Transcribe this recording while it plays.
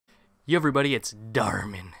Yo everybody, it's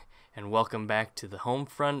Darmin, and welcome back to the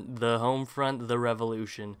Homefront, the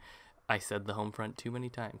Revolution. I said the Homefront too many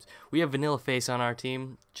times. We have Vanilla Face on our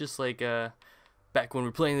team, just like back when we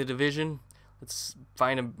were playing the Division. Let's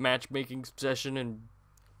find a matchmaking session and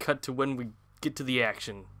cut to when we get to the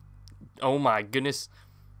action. Oh my goodness,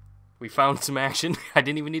 we found some action. I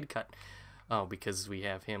didn't even need to cut. Oh, because we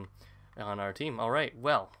have him on our team. All right,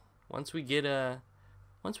 well, once we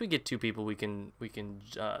get two people, we can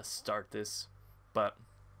start this. But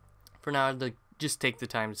for now, I'd like just take the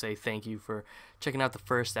time to say thank you for checking out the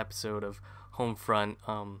first episode of Homefront.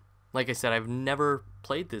 Like I said, I've never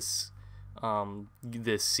played this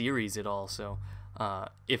this series at all. So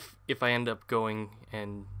if I end up going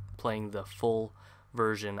and playing the full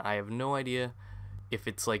version, I have no idea if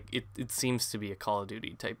it's like it seems to be a Call of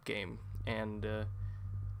Duty type game, and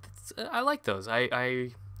I like those.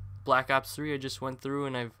 I Black Ops 3 I just went through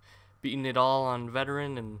and I've beaten it all on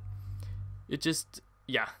veteran, and it just,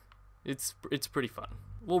 yeah, it's pretty fun.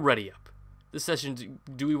 We'll ready up. This session,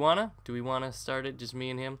 do we wanna start it just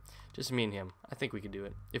me and him? Just me and him. I think we could do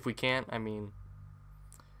it. If we can't, I mean,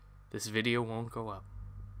 this video won't go up.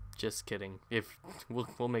 Just kidding. If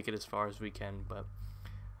we'll make it as far as we can, but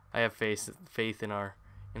I have faith in our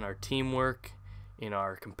teamwork, in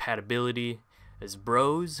our compatibility as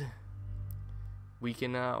bros. We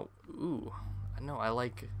can, ooh,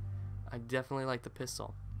 I definitely like the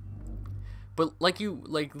pistol. But like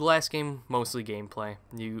the last game, mostly gameplay.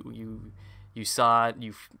 You saw it,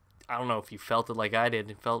 I don't know if you felt it like I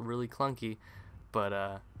did. It felt really clunky,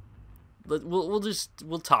 but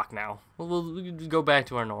we'll talk now. We'll go back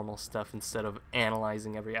to our normal stuff instead of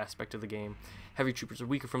analyzing every aspect of the game. Heavy troopers are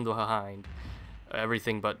weaker from behind.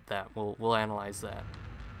 Everything but that. We'll analyze that.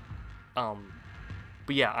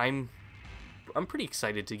 But yeah, I'm pretty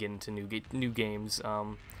excited to get into new games.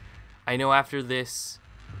 I know after this,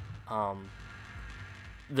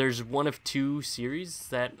 there's one of two series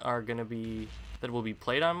that will be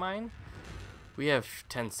played on mine. We have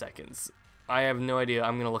 10 seconds. I have no idea.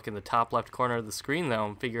 I'm gonna look in the top left corner of the screen though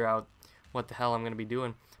and figure out what the hell I'm gonna be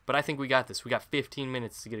doing. But I think we got this. We got 15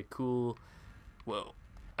 minutes to get a cool. Whoa!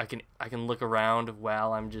 I can look around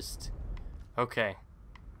while I'm just. Okay.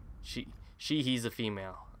 He's a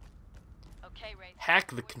female.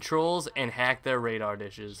 Hack the controls and hack their radar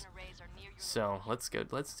dishes. So let's go.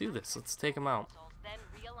 Let's do this. Let's take them out.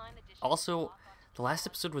 Also, the last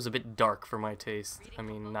episode was a bit dark for my taste. I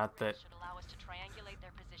mean, not that.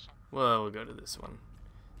 Well, we'll go to this one.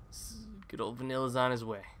 Good old Vanilla's on his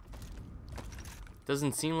way.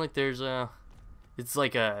 Doesn't seem like there's a. It's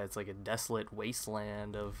like a desolate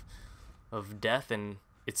wasteland of death, and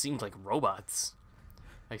it seems like robots.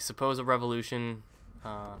 I suppose a revolution.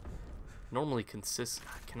 Normally consists.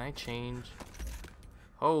 Can I change?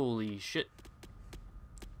 Holy shit!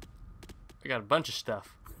 I got a bunch of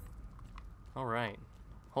stuff. All right,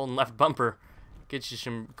 holding left bumper gets you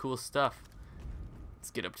some cool stuff. Let's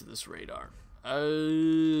get up to this radar.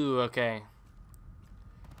 Oh, okay.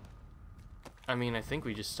 I mean, I think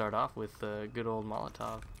we just start off with a good old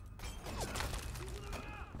Molotov.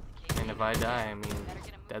 And if I die, I mean,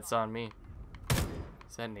 that's on me.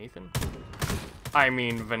 Is that Nathan? I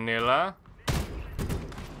mean, Vanilla.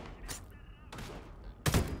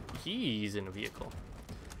 He's in a vehicle.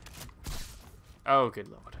 Oh, good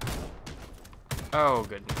lord. Oh,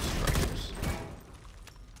 goodness gracious.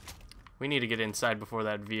 We need to get inside before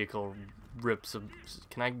that vehicle rips.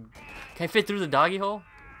 Can I fit through the doggy hole?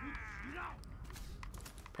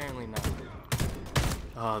 Apparently not.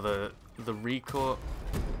 Oh, the recoil.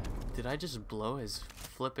 Did I just blow his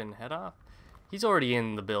flippin' head off? He's already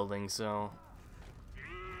in the building, so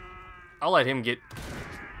I'll let him get.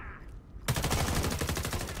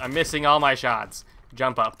 I'm missing all my shots.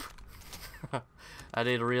 Jump up. I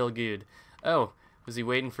did real good. Oh, was he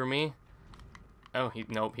waiting for me? Oh,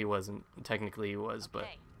 nope, he wasn't. Technically he was, but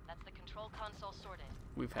that's the control console sorted.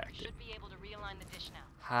 We've hacked it. Should be able to realign the dish now.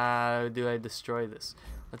 How do I destroy this?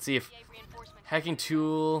 Let's see if hacking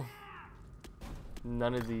tool.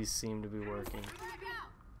 None of these seem to be working.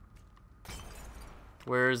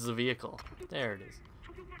 Where is the vehicle? There it is.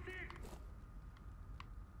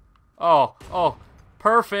 Oh,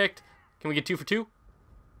 perfect. Can we get 2 for 2?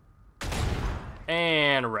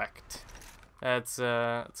 And wrecked. That's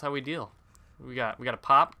how we deal. We got a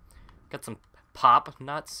pop. Got some pop,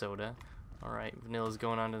 not soda. All right, Vanilla's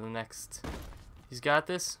going on to the next. He's got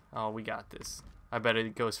this. Oh, we got this. I bet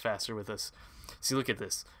it goes faster with us. See, look at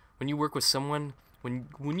this. When you work with someone,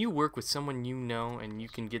 when you work with someone you know and you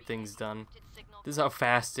can get things done, this is how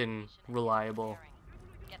fast and reliable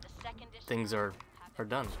things are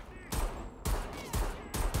done.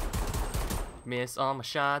 Miss all my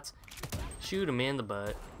shots. Shoot him in the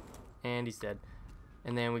butt. And he's dead.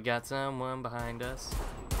 And then we got someone behind us.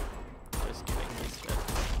 Just kidding, he's dead.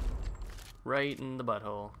 Right in the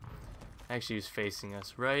butthole. Actually, he's facing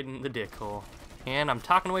us. Right in the dick hole. And I'm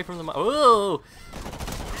talking away from the oh!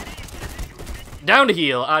 Down to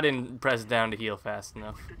heal. I didn't press down to heal fast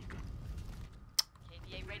enough.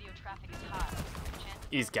 KVA radio traffic is high.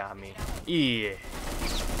 He's got me. Yeah.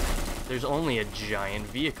 There's only a giant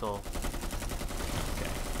vehicle. Okay.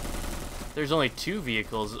 There's only 2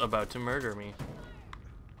 vehicles about to murder me.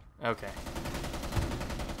 Okay.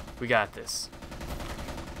 We got this.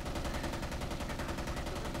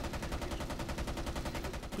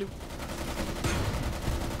 Bloop.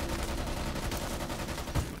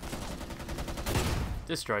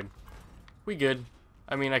 Destroyed. We good.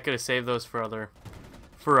 I mean, I could have saved those for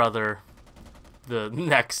the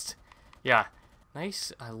next. Yeah.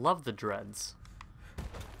 Nice. I love the dreads.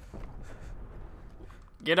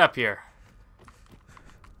 Get up here.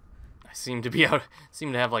 I seem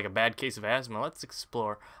to have like a bad case of asthma. Let's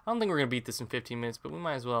explore. I don't think we're going to beat this in 15 minutes, but we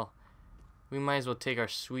might as well take our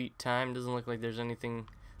sweet time. Doesn't look like there's anything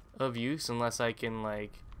of use unless I can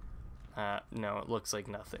like no, it looks like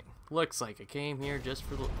nothing. Looks like I came here just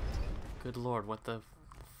for the good lord, what the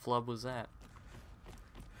flub was that?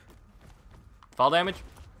 Fall damage?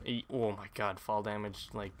 Oh my god, fall damage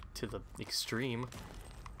like to the extreme.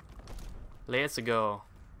 Let's go.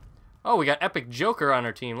 Oh, we got Epic Joker on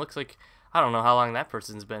our team. Looks like, I don't know how long that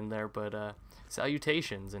person's been there, but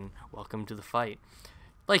salutations and welcome to the fight.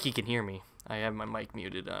 Like he can hear me. I have my mic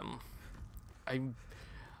muted.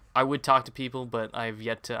 I would talk to people, but I've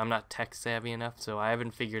yet to. I'm not tech savvy enough, so I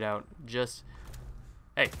haven't figured out just.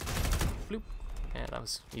 Hey, bloop. Yeah, that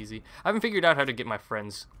was easy. I haven't figured out how to get my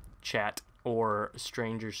friends chat or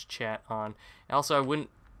strangers chat on. Also, I wouldn't.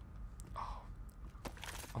 Oh,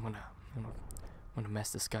 I'm gonna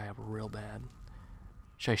mess this guy up real bad.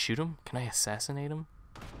 Should I shoot him? Can I assassinate him?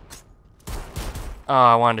 Oh,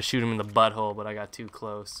 I wanted to shoot him in the butthole, but I got too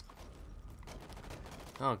close.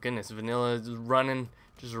 Oh goodness, Vanilla is running.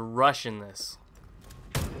 Just rushing this.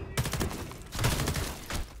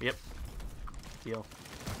 Yep. Heal.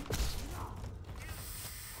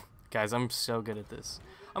 Guys, I'm so good at this.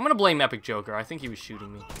 I'm gonna blame Epic Joker. I think he was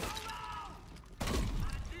shooting me.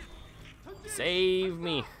 Save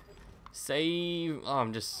me. Save. Oh,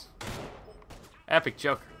 I'm just. Epic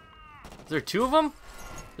Joker. Is there 2 of them?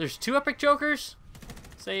 There's 2 Epic Jokers?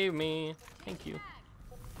 Save me. Thank you.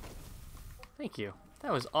 Thank you.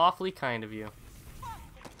 That was awfully kind of you.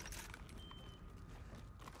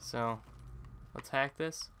 So, let's hack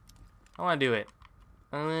this. I want to do it.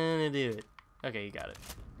 I want to do it. Okay, you got it.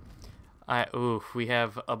 Oof, we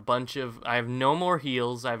have a bunch of. I have no more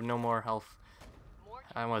heals. I have no more health.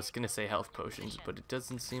 I was gonna say health potions, but it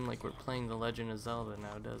doesn't seem like we're playing The Legend of Zelda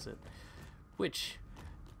now, does it? Which,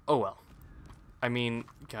 oh well. I mean,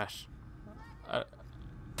 gosh.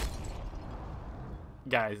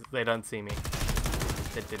 Guys, they don't see me.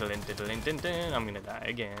 I'm gonna die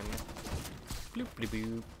again. Bloop, bloop,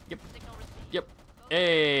 bloop. Yep. Yep.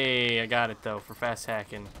 Hey, I got it though for fast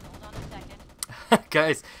hacking. Hold on a second.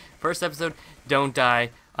 Guys, first episode, don't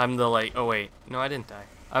die. I'm the like, oh wait, no, I didn't die.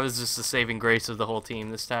 I was just the saving grace of the whole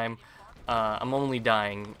team this time. I'm only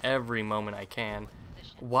dying every moment I can.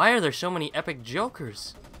 Why are there so many Epic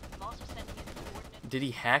Jokers? I'm also sending in the coordinates. Did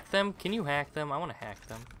he hack them? Can you hack them? I want to hack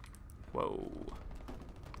them. Whoa.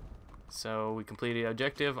 So we completed the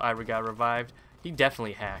objective. I got revived. He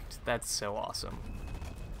definitely hacked. That's so awesome.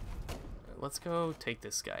 Let's go take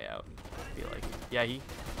this guy out. I feel like, yeah,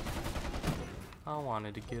 I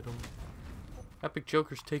wanted to get him. Epic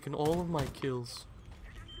Joker's taking all of my kills.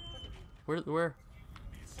 Where?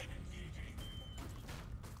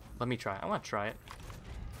 Let me try. I want to try it.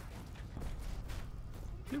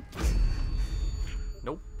 Bloop.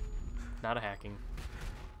 Nope. Not a hacking.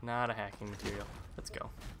 Not a hacking material. Let's go.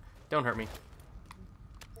 Don't hurt me.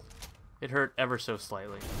 It hurt ever so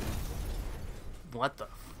slightly. What the?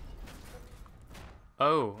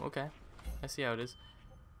 Oh, okay. I see how it is.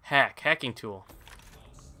 Hacking tool.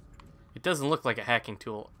 It doesn't look like a hacking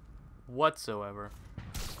tool whatsoever.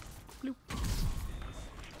 Bloop.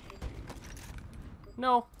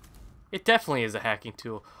 No, it definitely is a hacking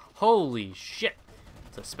tool. Holy shit.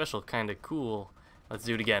 It's a special kind of cool. Let's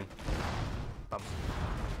do it again. Bum.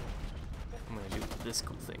 I'm gonna do this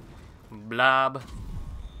cool thing. Blob.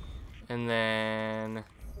 And then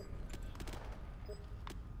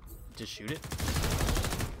just shoot it.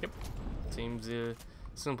 Yep. Seems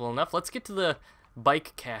simple enough. Let's get to the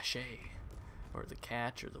bike cache. Or the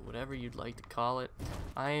catch, or the whatever you'd like to call it.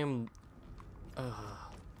 I'm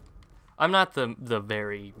not the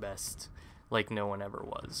very best like no one ever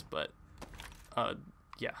was. But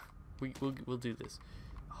yeah, we'll do this.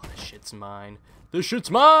 Oh, this shit's mine. This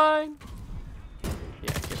shit's mine.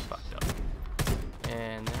 Yeah, get fucked up.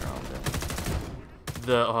 And they're all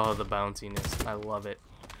dead. The bounciness, I love it.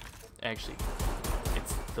 Actually,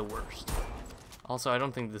 it's the worst. Also, I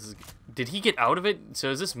don't think this is. Did he get out of it?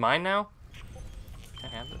 So is this mine now? Can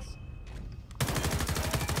I have this?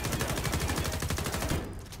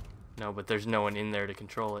 No, but there's no one in there to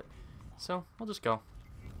control it. So we'll just go.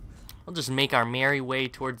 We'll just make our merry way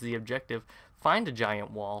towards the objective. Find a giant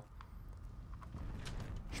wall.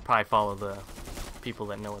 Should probably follow the people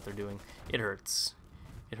that know what they're doing. It hurts.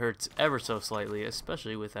 It hurts ever so slightly,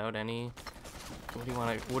 especially without any. What do you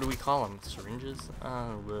want to? What do we call them? Syringes?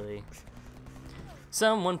 Oh boy.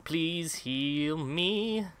 Someone please heal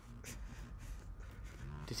me.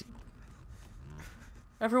 Did he...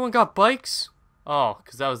 Everyone got bikes? Oh,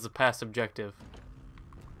 because that was the past objective.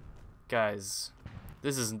 Guys,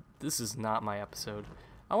 this is not my episode.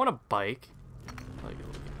 I want a bike. Like,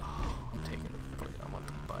 oh, I'm taking the bike. I want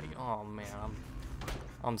the bike. Oh man,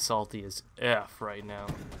 I'm salty as F right now.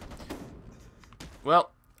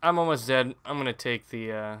 Well, I'm almost dead. I'm gonna take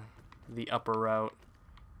the upper route,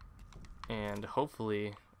 and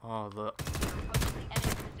hopefully, what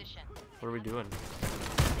are we doing?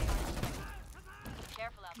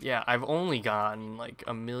 Yeah, I've only gotten like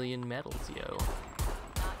 1 million medals, yo.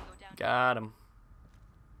 Got him.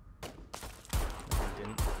 No, I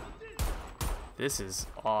didn't. This is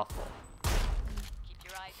awful.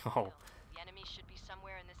 Oh.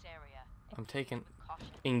 I'm taking.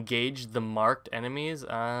 Engage the marked enemies?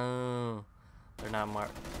 Oh. They're not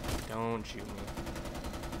marked. Don't shoot me.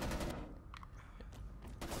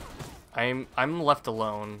 I'm left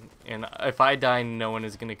alone, and if I die, no one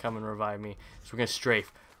is gonna come and revive me. So we're gonna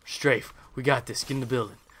strafe. Strafe. We got this. Get in the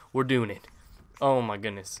building. We're doing it. Oh my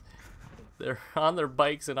goodness. They're on their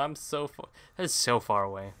bikes, and I'm so far. That is so far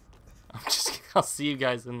away. I'll see you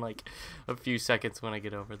guys in like a few seconds when I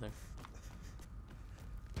get over there.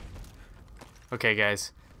 Okay,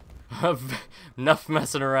 guys. Enough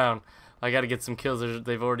messing around. I gotta get some kills.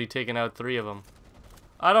 They've already taken out 3 of them.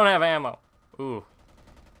 I don't have ammo. Ooh.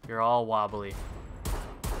 You're all wobbly.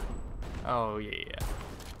 Oh, yeah.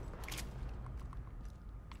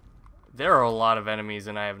 There are a lot of enemies,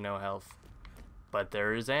 and I have no health. But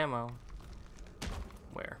there is ammo.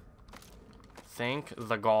 Where? Thank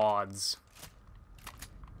the gods.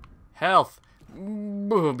 Health.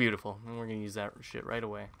 Ooh, beautiful. And we're gonna use that shit right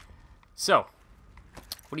away. So,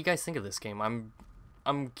 what do you guys think of this game?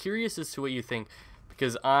 I'm curious as to what you think,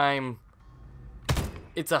 because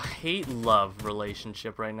it's a hate-love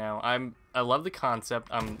relationship right now. I love the concept.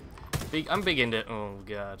 I'm big into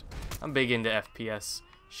I'm big into FPS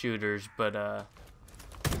shooters, but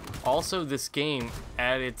also this game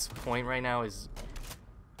at its point right now it's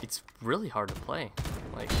really hard to play.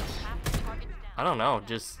 Like, I don't know,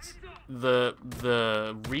 just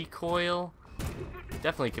the recoil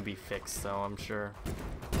definitely could be fixed though, I'm sure.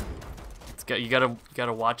 You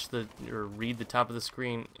gotta watch or read the top of the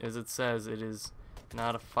screen. As it says, it is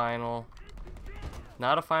not a final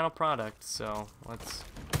product. So let's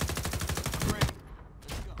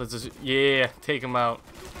just take them out.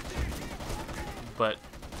 But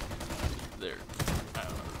there, I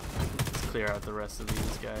don't know. Let's clear out the rest of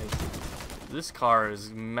these guys. This car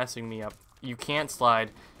is messing me up. You can't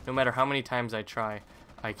slide. No matter how many times I try,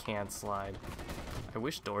 I can't slide. I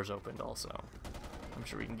wish doors opened also. I'm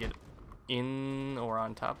sure we can get in or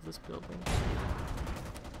on top of this building.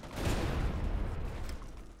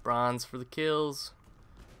 Bronze for the kills.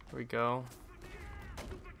 Here we go.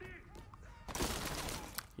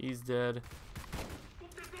 He's dead.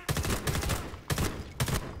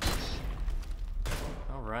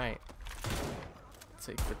 Alright.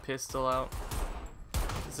 Take the pistol out.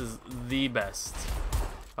 This is the best.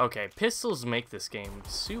 Okay, pistols make this game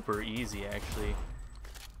super easy, actually.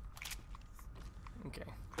 Okay.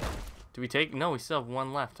 Do we take? No, we still have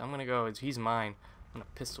 1 left. I'm gonna go. He's mine. I'm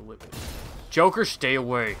gonna pistol whip it. Joker, stay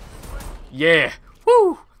away. Yeah.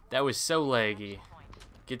 Woo! That was so laggy.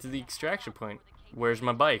 Get to the extraction point. Where's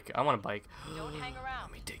my bike? I want a bike. Let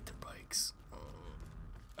me take the bikes.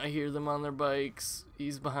 I hear them on their bikes.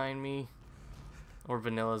 He's behind me. Or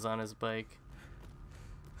Vanilla's on his bike.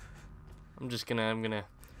 I'm gonna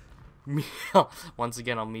once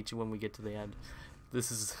again, I'll meet you when we get to the end.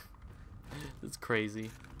 It's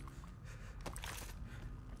crazy.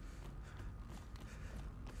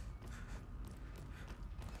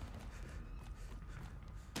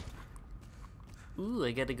 Ooh,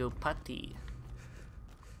 I gotta go potty.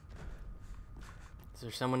 Is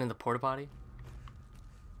there someone in the porta potty?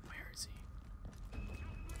 Where is he?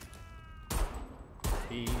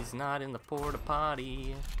 He's not in the porta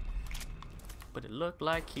potty, but it looked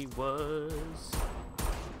like he was.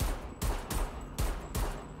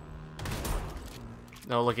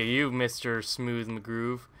 Oh, look at you, Mr. Smooth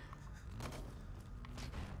McGroove.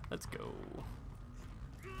 Let's go.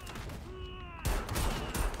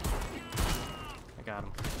 I got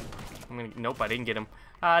him. Nope, I didn't get him.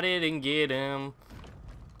 I didn't get him.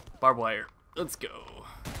 Barbed wire. Let's go.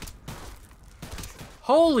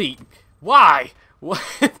 Holy! Why? What?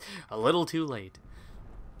 A little too late.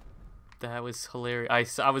 That was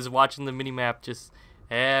hilarious. I was watching the mini-map just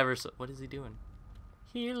ever so... What is he doing?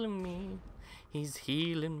 Healing me. He's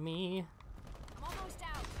healing me. I'm almost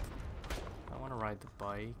out. I want to ride the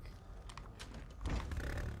bike.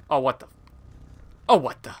 Oh, what the... Oh,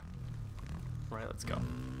 what the... Right, let's go.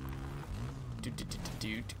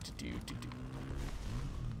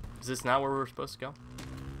 Is this not where we're supposed to go?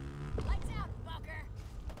 Lights out, fucker.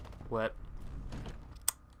 What?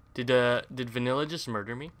 Did Vanilla just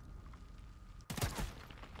murder me?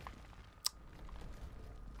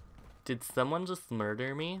 Did someone just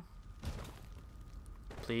murder me?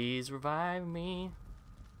 Please revive me.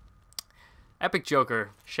 Epic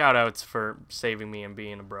Joker, shoutouts for saving me and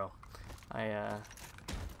being a bro. I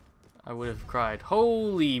would have cried.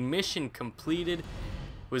 Holy, mission completed.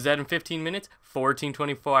 Was that in 15 minutes?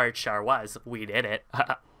 14:24. It sure was. We did it.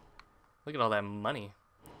 Look at all that money.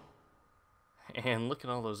 And look at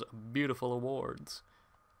all those beautiful awards.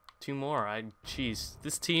 2 more. Jeez,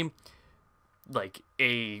 this team, like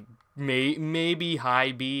a maybe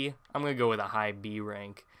high B. I'm gonna go with a high B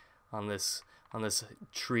rank on this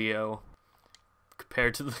trio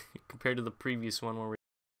compared to the previous one where we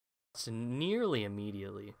lost nearly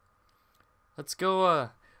immediately. Let's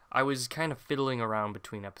go. I was kind of fiddling around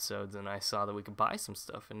between episodes, and I saw that we could buy some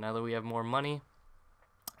stuff. And now that we have more money,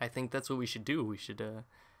 I think that's what we should do. We should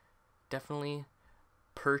definitely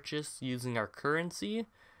purchase using our currency.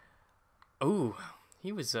 Oh,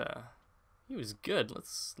 he was good.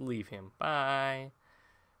 Let's leave him. Bye.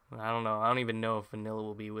 I don't know. I don't even know if Vanilla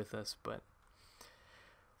will be with us, but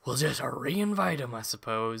we'll just re-invite him, I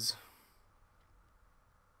suppose.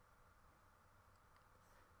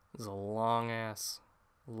 This is a long-ass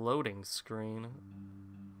loading screen.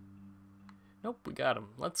 Nope, we got him.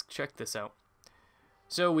 Let's check this out.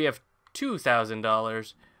 So we have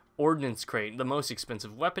 $2,000. Ordnance Crate, the most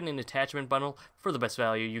expensive weapon and attachment bundle for the best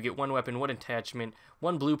value. You get 1 weapon, 1 attachment,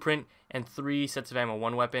 1 blueprint, and 3 sets of ammo.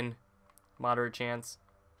 1 weapon, moderate chance.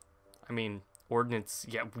 I mean, ordnance,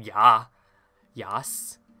 yeah.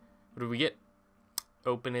 Yes. What do we get?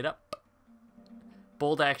 Open it up.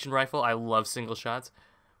 Bolt action rifle. I love single shots.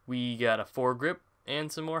 We got a 4-grip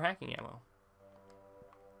and some more hacking ammo.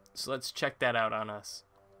 So let's check that out on us.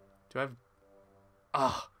 Do I have...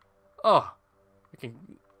 Oh! I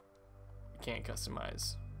can't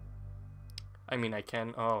customize. I mean, I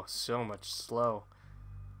can. Oh, so much slow.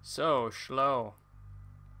 So slow.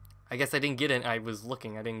 I guess I didn't get it. I was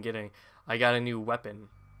looking. I didn't get any. I got a new weapon.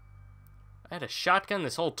 I had a shotgun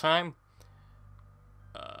this whole time.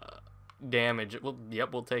 Damage. Well,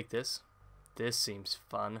 yep, we'll take this. This seems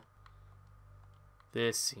fun.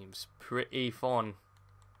 This seems pretty fun.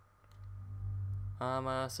 I'm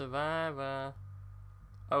a survivor.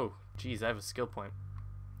 Oh, geez, I have a skill point.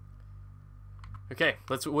 Okay,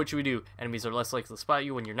 what should we do? Enemies are less likely to spot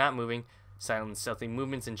you when you're not moving. Silent and stealthy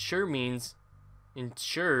movements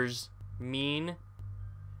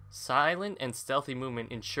silent and stealthy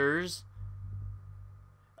movement ensures,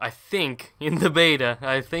 I think, in the beta,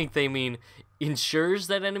 I think they mean ensures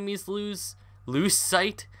that enemies lose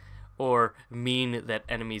sight, or mean that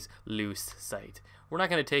enemies lose sight. We're not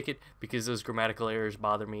going to take it because those grammatical errors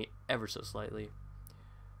bother me ever so slightly.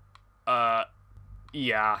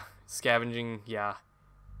 Yeah. Scavenging, yeah.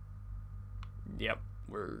 Yep.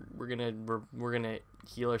 We're gonna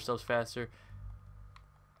heal ourselves faster.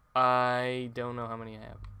 I don't know how many I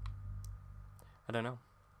have. I don't know.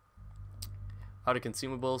 Out of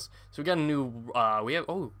consumables. So we got a new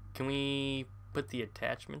can we put the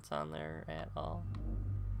attachments on there at all?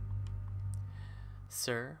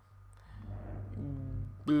 Sir?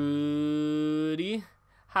 Buddy?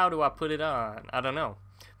 How do I put it on? I don't know.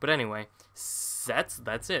 But anyway,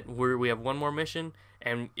 that's it. We have 1 more mission,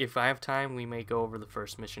 and if I have time, we may go over the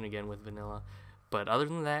first mission again with Vanilla. But other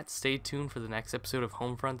than that, stay tuned for the next episode of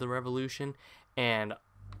Homefront: The Revolution, and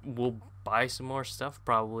we'll buy some more stuff,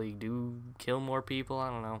 probably kill more people, I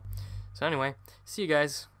don't know. So anyway, see you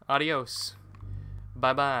guys. Adios.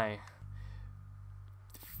 Bye-bye.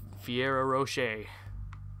 Fiera Rocher.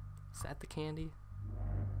 Is that the candy?